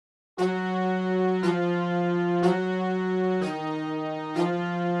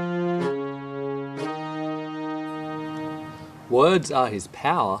Words are his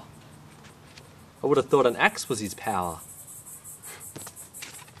power. I would have thought an axe was his power.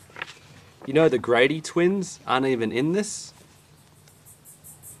 You know the Grady twins aren't even in this?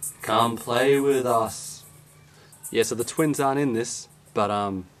 Come play with us. Yeah, so the twins aren't in this,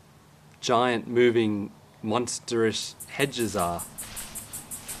 but giant moving monstrous hedges are.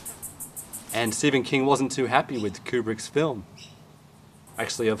 And Stephen King wasn't too happy with Kubrick's film.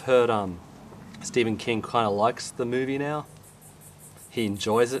 Actually, I've heard Stephen King kind of likes the movie now. He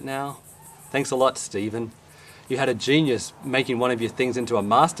enjoys it now. Thanks a lot, Stephen. You had a genius making one of your things into a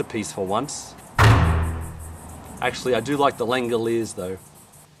masterpiece for once. Actually, I do like the Langoliers though.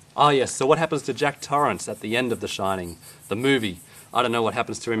 Oh yes, so what happens to Jack Torrance at the end of The Shining, the movie? I don't know what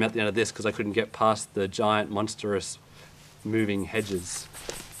happens to him at the end of this because I couldn't get past the giant, monstrous, moving hedges.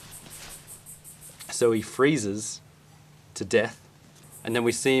 So he freezes to death, and then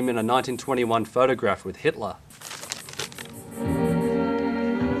we see him in a 1921 photograph with Hitler.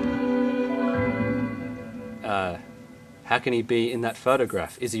 How can he be in that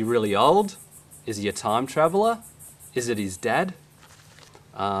photograph? Is he really old? Is he a time traveler? Is it his dad?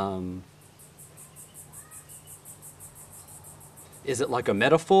 Is it like a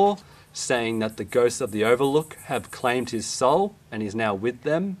metaphor saying that the ghosts of the Overlook have claimed his soul and he's now with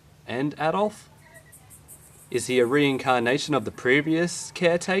them and Adolf? Is he a reincarnation of the previous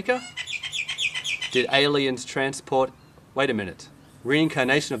caretaker? Did aliens transport... Wait a minute.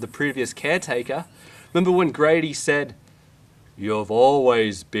 Reincarnation of the previous caretaker? Remember when Grady said, "You've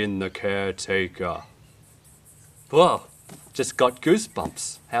always been the caretaker"? Whoa, just got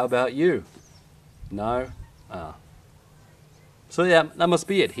goosebumps. How about you? No? Ah. So yeah, that must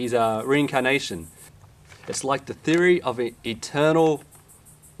be it. He's a reincarnation. It's like the theory of eternal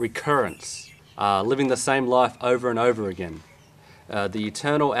recurrence. Living the same life over and over again. The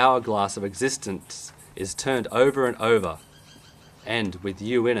eternal hourglass of existence is turned over and over, and with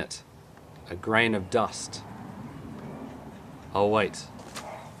you in it, a grain of dust. Oh wait,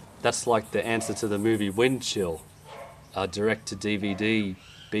 that's like the answer to the movie Wind Chill, a direct-to-DVD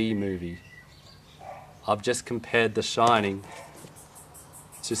B movie. I've just compared The Shining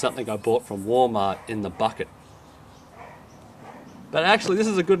to something I bought from Walmart in the bucket. But actually, this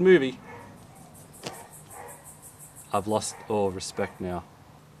is a good movie. I've lost all respect now.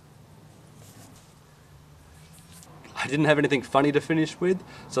 I didn't have anything funny to finish with,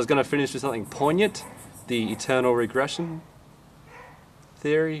 so I was going to finish with something poignant. The eternal regression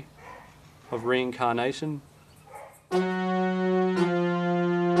theory of reincarnation.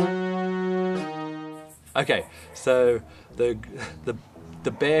 Okay, so the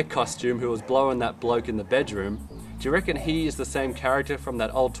bear costume who was blowing that bloke in the bedroom, do you reckon he is the same character from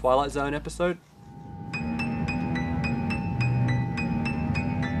that old Twilight Zone episode?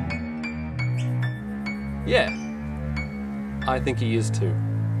 Yeah, I think he is too.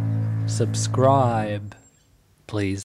 Subscribe, please.